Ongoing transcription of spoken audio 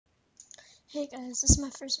Hey guys, this is my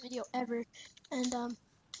first video ever, and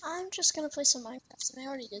I'm just gonna play some Minecraft, and I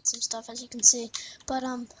already did some stuff as you can see, but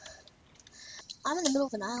I'm in the middle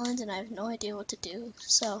of an island and I have no idea what to do,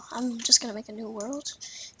 so I'm just gonna make a new world,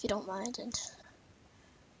 if you don't mind, and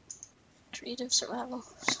creative survival.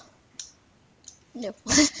 New.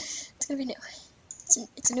 It's gonna be new.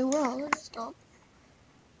 It's a new world, so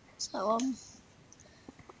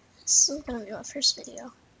this is gonna be my first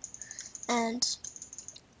video, and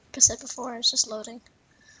like I said before, I was just loading.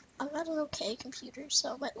 I've got an okay computer,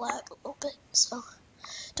 so it might lag a little bit, so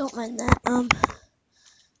don't mind that.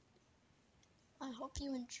 I hope you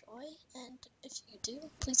enjoy, and if you do,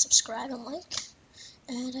 please subscribe and like.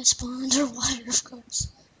 And I spawned underwater, of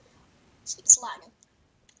course. See, it's lagging.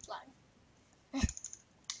 It's lagging.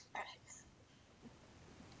 Alright.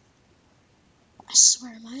 I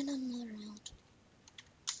swear, am I in another round?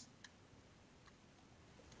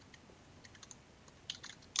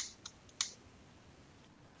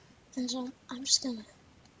 And so I'm just gonna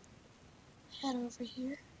head over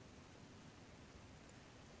here.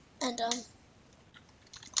 And I'm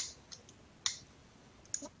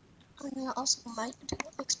gonna also might do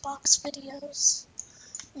Xbox videos.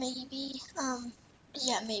 Maybe,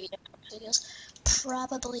 yeah, maybe Xbox videos.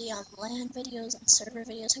 Probably LAN videos and server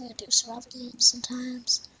videos. I'm gonna do survival games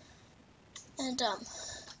sometimes. And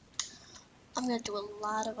I'm gonna do a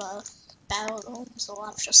lot of battle royals, a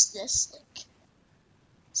lot of just this, like.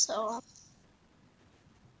 So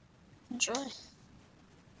enjoy.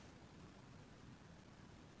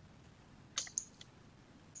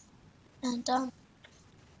 And come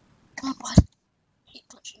on, what? I hate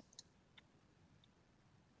punching.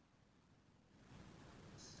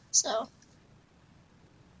 So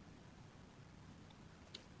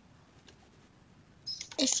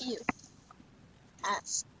if you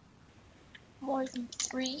have more than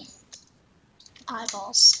 3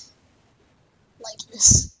 eyeballs like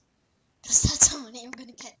this, because that's how many I'm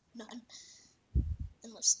gonna get. None,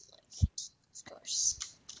 unless you like, of course.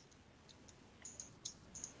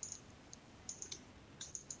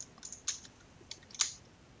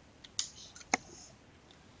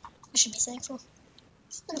 I should be thankful.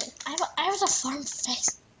 Look at me. I have a farm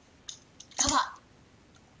face. Come on.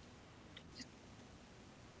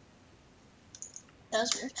 That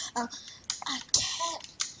was weird. I can't.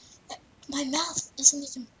 My mouth isn't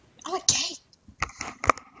even. I'm a cave.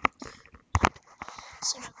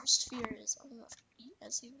 So my worst fear is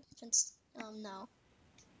as you can know,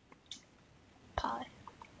 pie.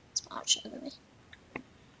 It's my option to me.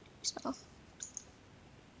 So.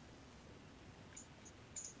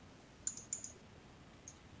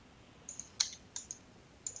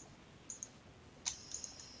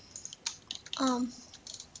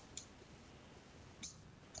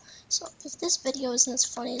 So if this video isn't as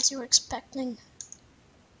funny as you were expecting,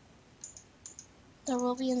 there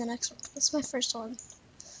will be in the next one. This is my first one,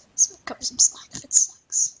 so cover some slack if it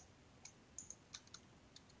sucks.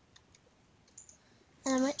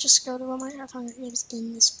 And I might just go to one of Minecraft Hunger Games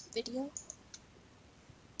in this video.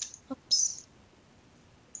 Oops.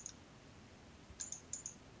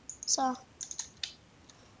 So,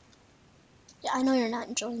 yeah, I know you're not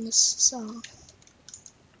enjoying this, so I'm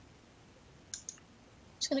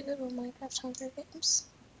just gonna go to Minecraft Hunger Games.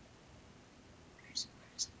 Where is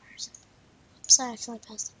it? Oops, I accidentally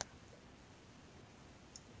passed it.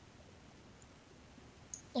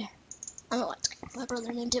 There. I don't know what. My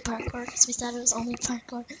brother named it parkour because we thought it was only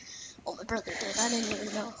parkour. Well, my brother did. I didn't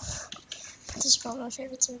even know. But this is probably my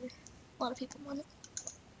favorite server. A lot of people want it.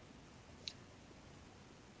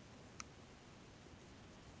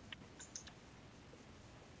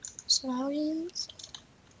 So how are you?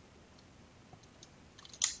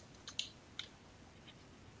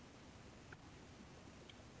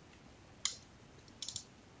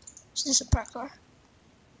 Is this a parkour?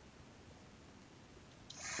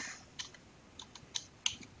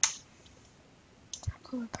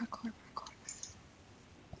 Parkour.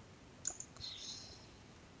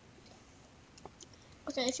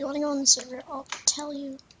 Okay, if you want to go on the server, I'll tell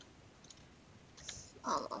you.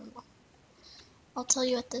 I'll tell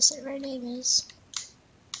you what the server name is.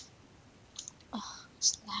 Oh,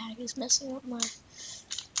 this lag is messing up my.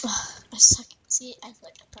 I suck. See, I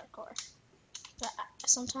like parkour, but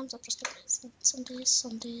sometimes I'm just amazing.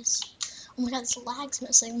 Some days. Oh my god, this lag's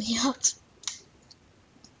messing me up.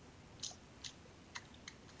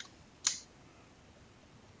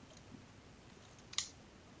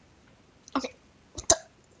 Okay, what the?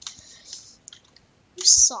 You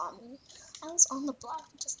saw me. I was on the block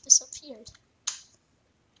and just disappeared.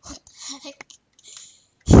 What the heck?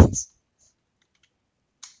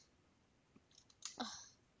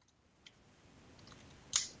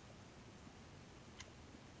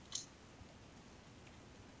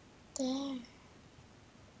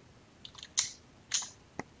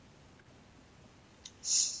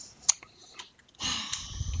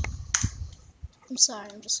 sorry,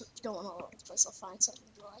 I'm just going all over the place. I'll find something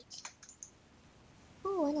you like.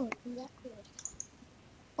 Oh, I know exactly where to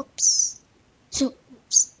go. Oops.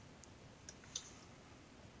 Oops.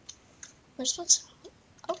 Which looks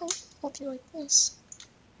okay. Hope you like this.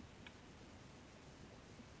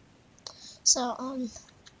 So, I'm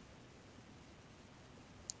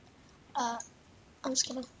just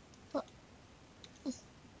gonna. Oh,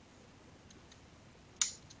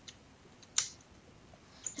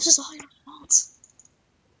 this is all your fault.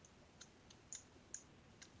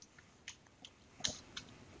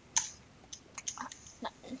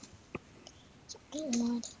 Nothing. So, I didn't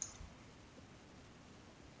mind.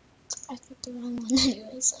 I clicked the wrong one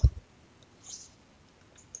anyway, so.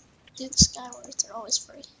 Do the skywards, they're always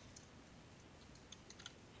free.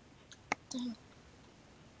 Dang.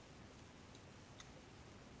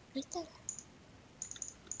 Right there.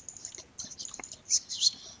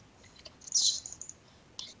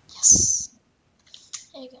 Yes.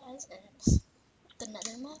 Hey guys, and the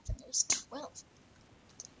nether map, and there's 12.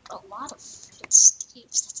 A lot of freaking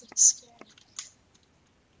Steves. That's like scary.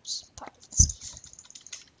 Just part of the Steve.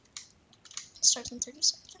 Starts in 30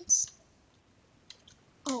 seconds.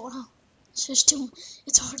 Oh wow. There's too.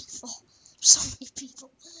 It's already full. So many people.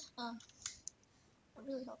 I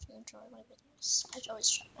really hope you enjoy my videos. I always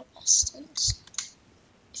try my best, and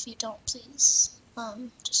if you don't, please,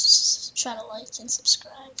 just try to like and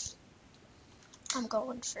subscribe. I'm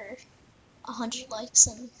going for 100 likes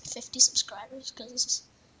and 50 subscribers because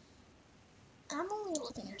I'm only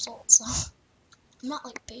 11 years old, so I'm not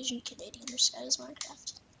like Bayesian Canadian or Skies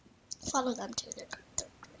Minecraft. Follow them too; they're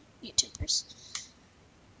great YouTubers.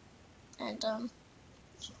 And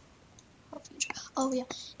hope you enjoy. Oh yeah,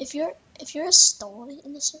 if you're a story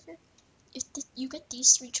in the server, if you get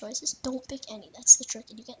these 3 choices, don't pick any. That's the trick,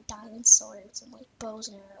 and you get diamond swords and like bows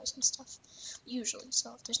and arrows and stuff. Usually,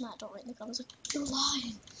 so if there's not, don't write in the comments like you're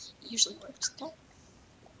lying. It usually works. Okay.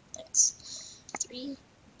 Thanks. 3,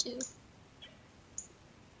 2.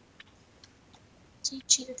 See,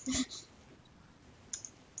 cheater. Look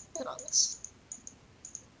at all this.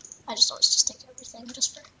 I just always just take everything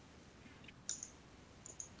just for.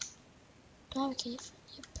 Do I have a cave?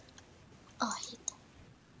 Yep. Oh, I hate that.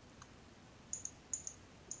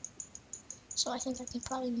 So I think I can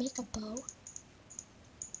probably make a bow.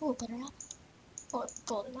 Oh, butter apple. Or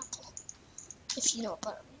golden apple. If you know what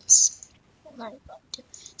butter means. Well, not about to.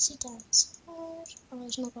 See diamonds. Oh,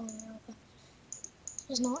 there's no bow and arrow, but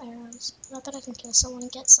there's no arrows. But I bet I can kill someone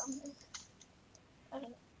and get something. I don't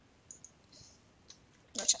know.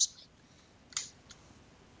 No chest plate.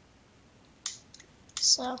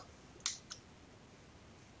 So.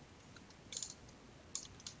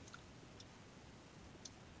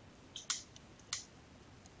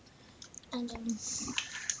 And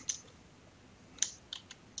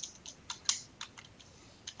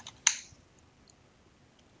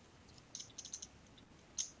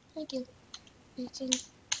thank you. Making YouTube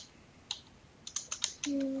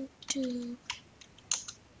vid. YouTube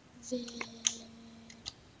video.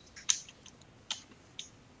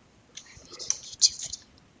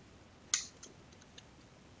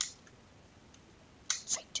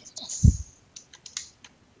 Fight to the death.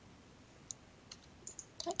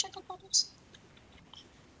 Did I check out this?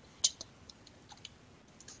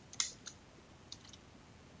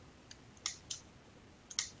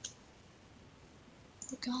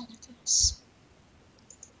 Oh god, look at this.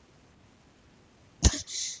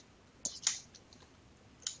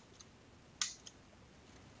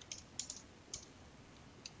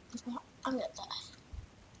 I'm gonna die.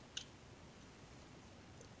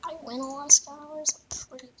 I win a lot of scholars. I'm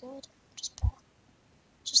pretty good. Just bad.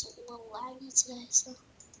 Just a little laggy today, so.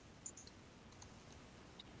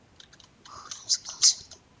 That was close.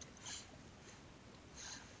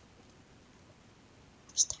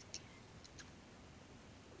 Where's that guy?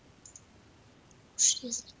 She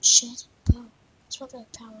has a jet bow. It's probably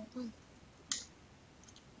like power 1.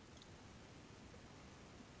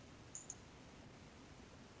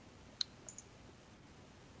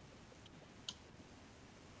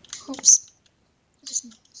 Oops. I just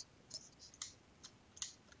noticed.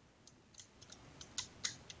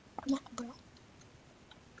 Not bro.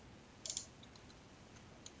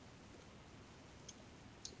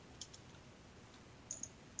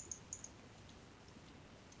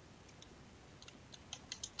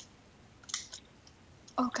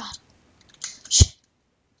 Oh god. Shit.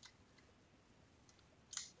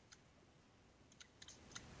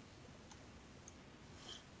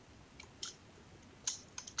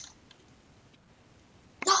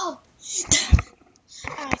 No!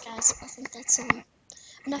 Alright guys, I think that's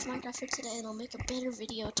enough Minecraft for today, and I'll make a better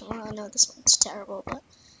video tomorrow. I know this one's terrible, but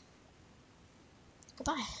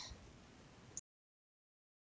Goodbye.